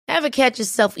Ever catch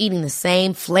yourself eating the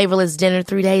same flavorless dinner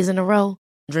 3 days in a row?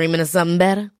 Dreaming of something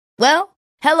better? Well,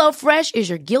 HelloFresh is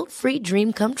your guilt-free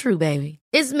dream come true, baby.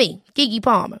 It's me, Keke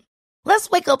Palmer. Let's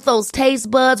wake up those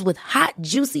taste buds with hot,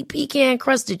 juicy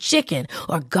pecan-crusted chicken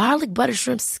or garlic butter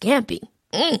shrimp scampi.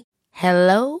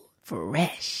 Hello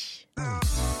Fresh.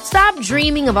 Stop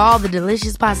dreaming of all the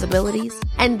delicious possibilities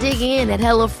and dig in at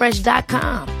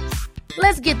HelloFresh.com.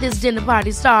 Let's get this dinner party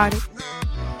started.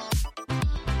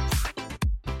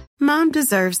 Mom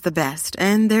deserves the best,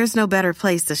 and there's no better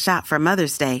place to shop for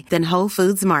Mother's Day than Whole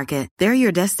Foods Market. They're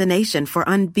your destination for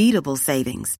unbeatable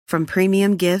savings, from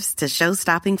premium gifts to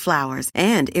show-stopping flowers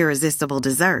and irresistible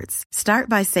desserts. Start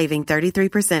by saving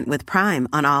 33% with Prime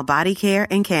on all body care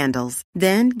and candles.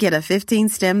 Then get a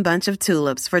 15-stem bunch of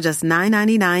tulips for just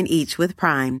 $9.99 each with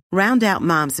Prime. Round out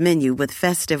Mom's menu with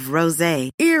festive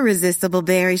rosé, irresistible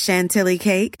berry chantilly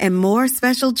cake, and more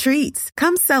special treats.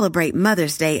 Come celebrate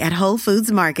Mother's Day at Whole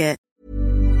Foods Market.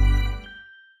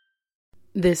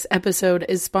 This episode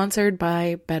is sponsored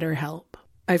by BetterHelp.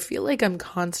 I feel like I'm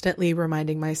constantly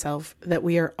reminding myself that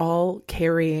we are all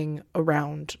carrying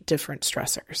around different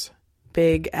stressors,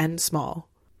 big and small.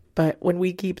 But when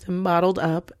we keep them bottled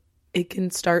up, it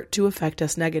can start to affect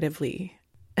us negatively.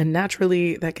 And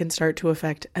naturally, that can start to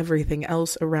affect everything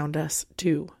else around us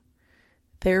too.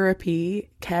 Therapy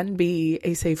can be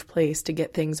a safe place to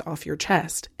get things off your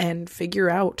chest and figure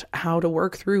out how to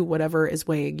work through whatever is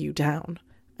weighing you down.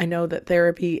 I know that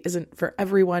therapy isn't for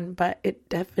everyone, but it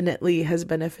definitely has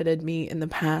benefited me in the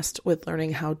past with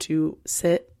learning how to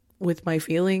sit with my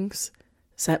feelings,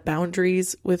 set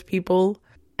boundaries with people,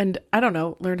 and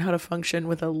learn how to function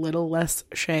with a little less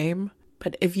shame.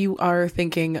 But if you are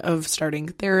thinking of starting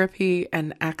therapy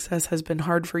and access has been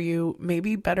hard for you,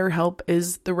 maybe BetterHelp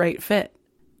is the right fit.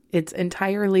 It's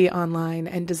entirely online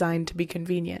and designed to be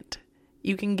convenient.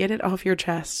 You can get it off your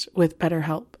chest with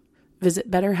BetterHelp.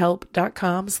 Visit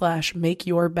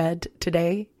BetterHelp.com/makeyourbed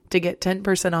today to get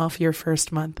 10% off your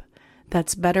first month.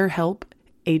 That's BetterHelp,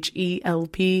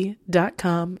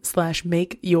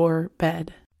 HELP.com/makeyourbed.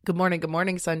 Good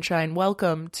morning, sunshine.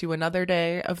 Welcome to another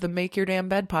day of the Make Your Damn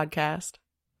Bed podcast.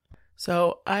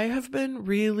 So I have been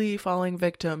really falling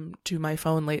victim to my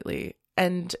phone lately.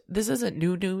 And this isn't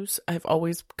new news. I've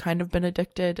always kind of been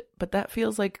addicted, but that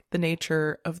feels like the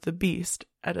nature of the beast.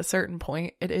 At a certain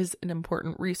point, it is an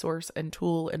important resource and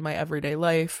tool in my everyday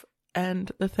life,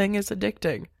 and the thing is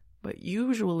addicting. But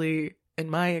usually, in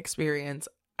my experience,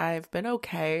 I've been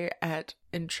okay at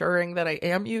ensuring that I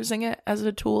am using it as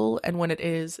a tool, and when it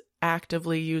is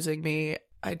actively using me,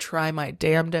 I try my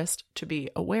damnedest to be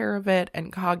aware of it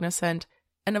and cognizant.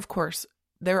 And of course,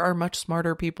 there are much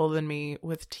smarter people than me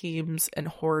with teams and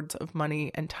hordes of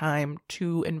money and time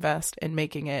to invest in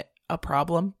making it a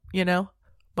problem,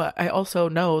 But I also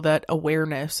know that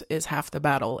awareness is half the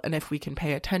battle, and if we can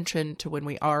pay attention to when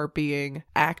we are being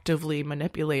actively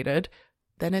manipulated,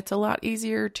 then it's a lot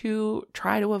easier to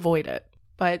try to avoid it.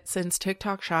 But since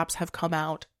TikTok shops have come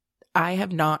out, I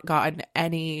have not gotten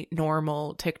any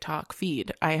normal TikTok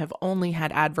feed. I have only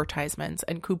had advertisements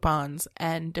and coupons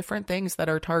and different things that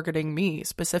are targeting me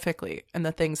specifically and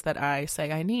the things that I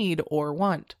say I need or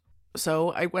want.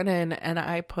 So I went in and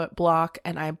I put block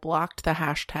and I blocked the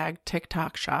hashtag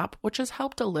TikTok shop, which has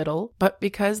helped a little. But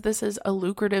because this is a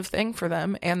lucrative thing for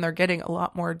them and they're getting a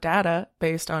lot more data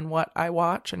based on what I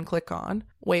watch and click on,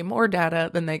 way more data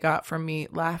than they got from me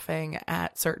laughing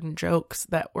at certain jokes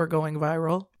that were going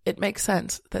viral, it makes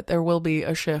sense that there will be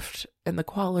a shift in the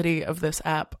quality of this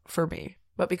app for me.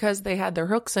 But because they had their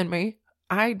hooks in me,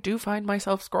 I do find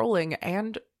myself scrolling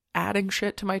and adding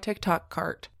shit to my TikTok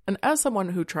cart. And as someone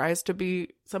who tries to be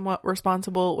somewhat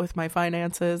responsible with my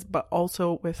finances, but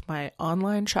also with my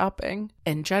online shopping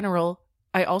in general,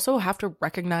 I also have to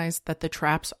recognize that the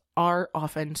traps are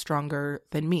often stronger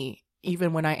than me,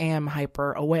 even when I am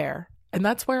hyper aware. And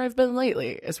that's where I've been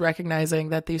lately, is recognizing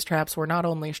that these traps were not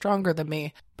only stronger than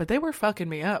me, but they were fucking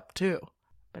me up too.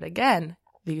 But again,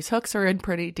 these hooks are in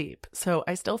pretty deep, so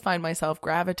I still find myself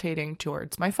gravitating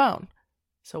towards my phone.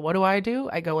 So what do?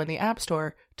 I go in the App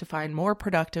Store to find more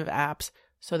productive apps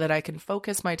so that I can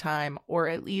focus my time or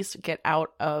at least get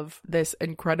out of this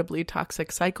incredibly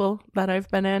toxic cycle that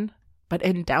I've been in. But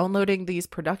in downloading these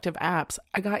productive apps,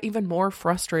 I got even more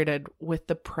frustrated with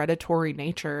the predatory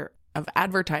nature of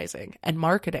advertising and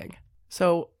marketing.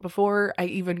 So before I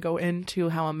even go into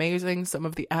how amazing some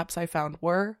of the apps I found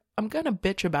were, I'm gonna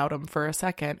bitch about them for a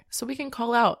second so we can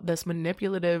call out this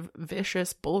manipulative,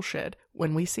 vicious bullshit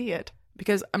when we see it.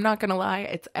 Because I'm not gonna lie,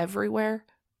 it's everywhere,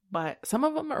 but some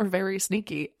of them are very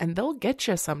sneaky and they'll get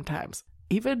you sometimes,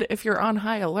 even if you're on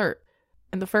high alert.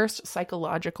 And the first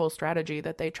psychological strategy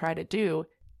that they try to do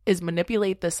is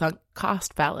manipulate the sunk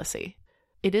cost fallacy.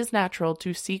 It is natural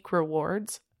to seek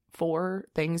rewards for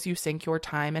things you sink your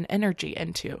time and energy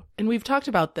into. And we've talked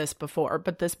about this before,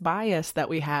 but this bias that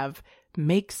we have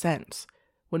makes sense.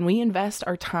 When we invest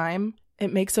our time,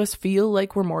 it makes us feel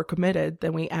like we're more committed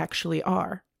than we actually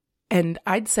are. And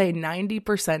I'd say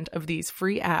 90% of these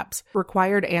free apps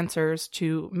required answers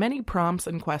to many prompts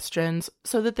and questions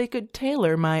so that they could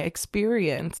tailor my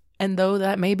experience. And though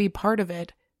that may be part of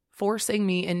it, forcing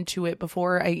me into it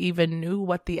before I even knew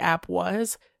what the app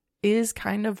was is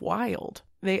kind of wild.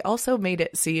 They also made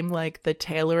it seem like the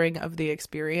tailoring of the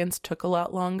experience took a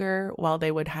lot longer while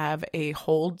they would have a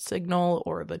hold signal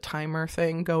or the timer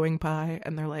thing going by.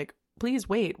 And they're like, please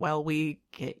wait while we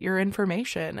get your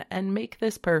information and make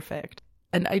this perfect.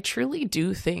 And I truly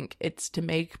do think it's to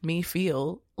make me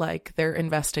feel like they're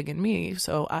investing in me,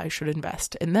 so I should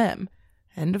invest in them.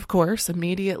 And of course,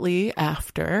 immediately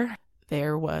after,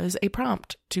 there was a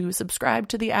prompt to subscribe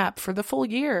to the app for the full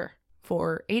year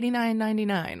for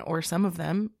 $89.99, or some of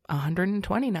them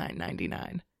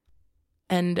 $129.99.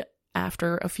 And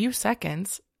after a few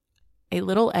seconds, a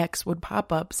little X would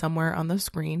pop up somewhere on the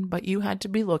screen, but you had to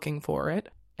be looking for it.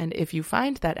 And if you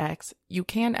find that X, you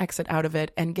can exit out of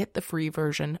it and get the free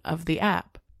version of the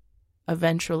app.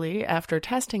 Eventually, after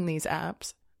testing these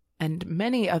apps and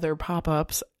many other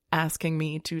pop-ups asking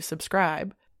me to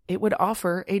subscribe, it would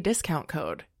offer a discount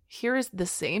code. Here is the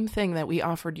same thing that we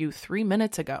offered you 3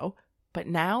 minutes ago, but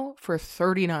now for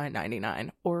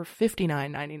 $39.99 or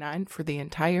 $59.99 for the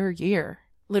entire year.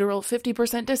 Literal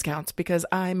 50% discounts because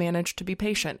I managed to be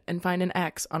patient and find an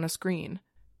X on a screen.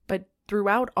 But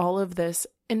throughout all of this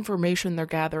information they're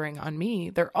gathering on me,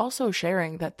 they're also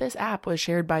sharing that this app was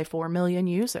shared by 4 million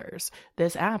users.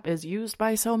 This app is used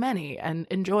by so many and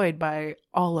enjoyed by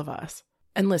all of us.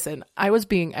 And listen, I was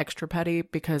being extra petty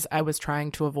because I was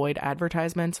trying to avoid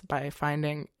advertisements by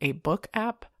finding a book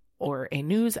app or a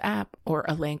news app, or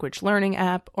a language learning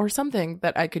app, or something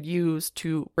that I could use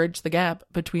to bridge the gap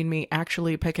between me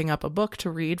actually picking up a book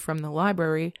to read from the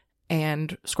library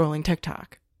and scrolling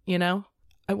TikTok, you know?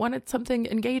 I wanted something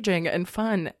engaging and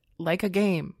fun, like a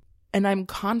game. And I'm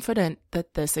confident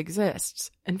that this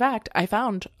exists. In fact, I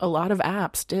found a lot of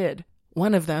apps did.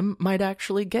 One of them might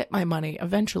actually get my money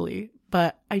eventually,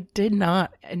 but I did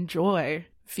not enjoy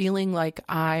feeling like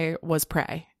I was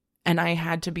prey. And I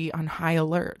had to be on high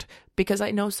alert because I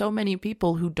know so many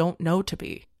people who don't know to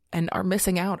be and are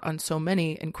missing out on so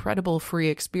many incredible free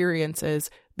experiences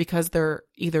because they're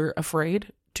either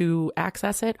afraid to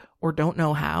access it or don't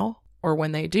know how. Or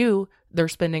when they do, they're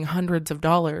spending hundreds of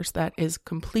dollars that is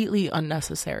completely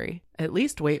unnecessary. At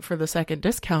least wait for the second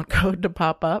discount code to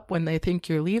pop up when they think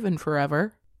you're leaving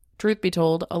forever. Truth be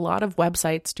told, a lot of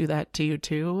websites do that to you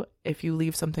too. If you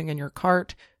leave something in your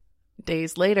cart,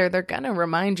 days later, they're going to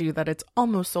remind you that it's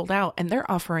almost sold out and they're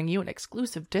offering you an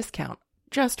exclusive discount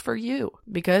just for you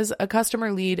because a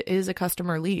customer lead is a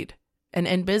customer lead. And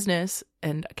in business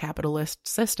and a capitalist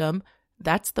system,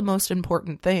 that's the most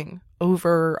important thing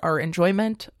over our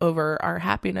enjoyment, over our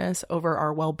happiness, over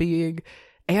our well-being,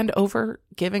 and over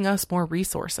giving us more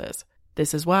resources.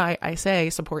 This is why I say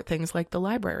support things like the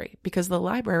library, because the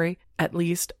library, at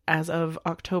least as of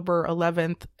October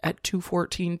 11th at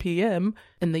 2:14 p.m.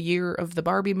 in the year of the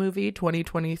Barbie movie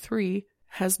 2023,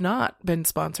 has not been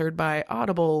sponsored by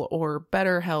Audible or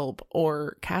BetterHelp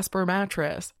or Casper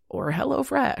Mattress or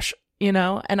HelloFresh, you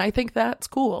know, and I think that's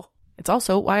cool. It's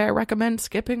also why I recommend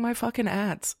skipping my fucking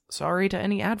ads. Sorry to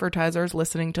any advertisers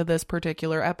listening to this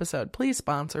particular episode. Please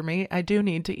sponsor me. I do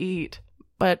need to eat.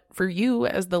 But for you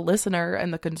as the listener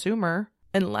and the consumer,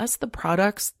 unless the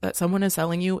products that someone is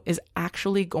selling you is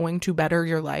actually going to better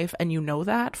your life and you know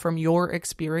that from your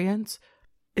experience,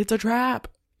 it's a trap,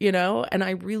 you know? And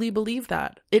I really believe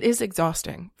that. It is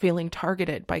exhausting feeling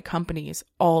targeted by companies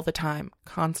all the time,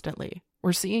 constantly.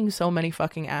 We're seeing so many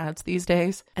fucking ads these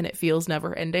days and it feels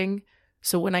never ending.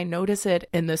 So when I notice it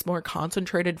in this more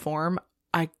concentrated form,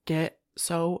 I get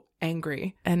so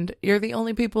angry. And you're the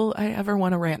only people I ever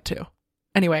want to rant to.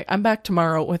 Anyway, I'm back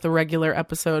tomorrow with a regular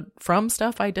episode from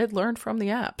stuff I did learn from the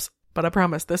apps. But I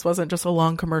promise this wasn't just a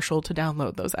long commercial to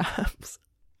download those apps.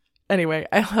 Anyway,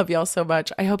 I love y'all so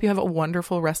much. I hope you have a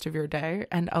wonderful rest of your day,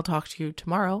 and I'll talk to you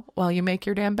tomorrow while you make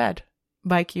your damn bed.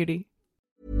 Bye, cutie.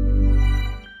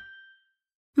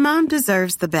 Mom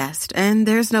deserves the best, and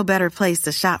there's no better place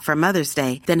to shop for Mother's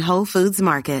Day than Whole Foods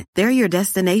Market. They're your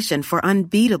destination for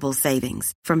unbeatable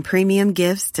savings, from premium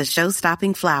gifts to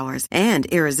show-stopping flowers and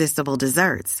irresistible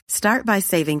desserts. Start by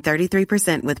saving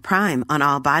 33% with Prime on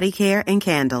all body care and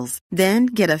candles. Then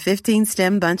get a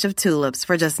 15-stem bunch of tulips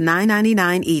for just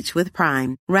 $9.99 each with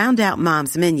Prime. Round out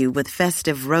Mom's menu with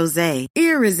festive rosé,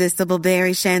 irresistible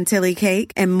berry chantilly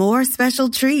cake, and more special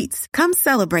treats. Come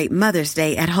celebrate Mother's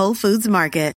Day at Whole Foods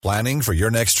Market. Planning for your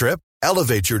next trip?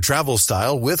 Elevate your travel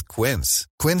style with Quince.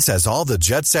 Quince has all the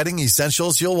jet-setting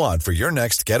essentials you'll want for your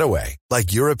next getaway,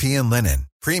 like European linen,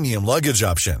 premium luggage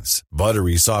options,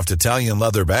 buttery soft Italian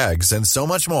leather bags, and so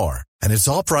much more. And it's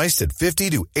all priced at 50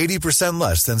 to 80%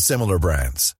 less than similar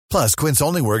brands. Plus, Quince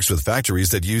only works with factories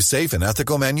that use safe and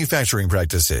ethical manufacturing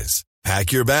practices.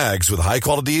 Pack your bags with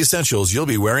high-quality essentials you'll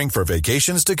be wearing for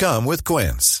vacations to come with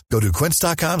Quince. Go to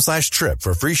quince.com/trip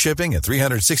for free shipping and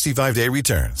 365-day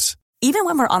returns. Even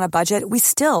when we're on a budget, we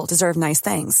still deserve nice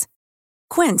things.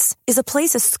 Quince is a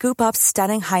place to scoop up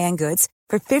stunning high-end goods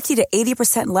for 50 to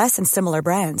 80% less than similar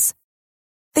brands.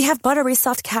 They have buttery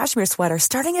soft cashmere sweaters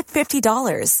starting at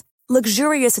 $50,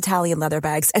 luxurious Italian leather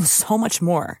bags, and so much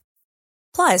more.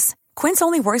 Plus, Quince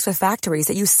only works with factories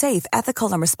that use safe,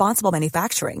 ethical, and responsible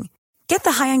manufacturing. Get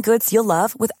the high-end goods you'll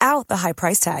love without the high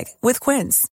price tag with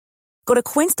Quince. Go to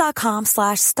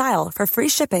quince.com/style for free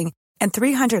shipping and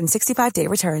 365-day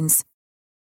returns.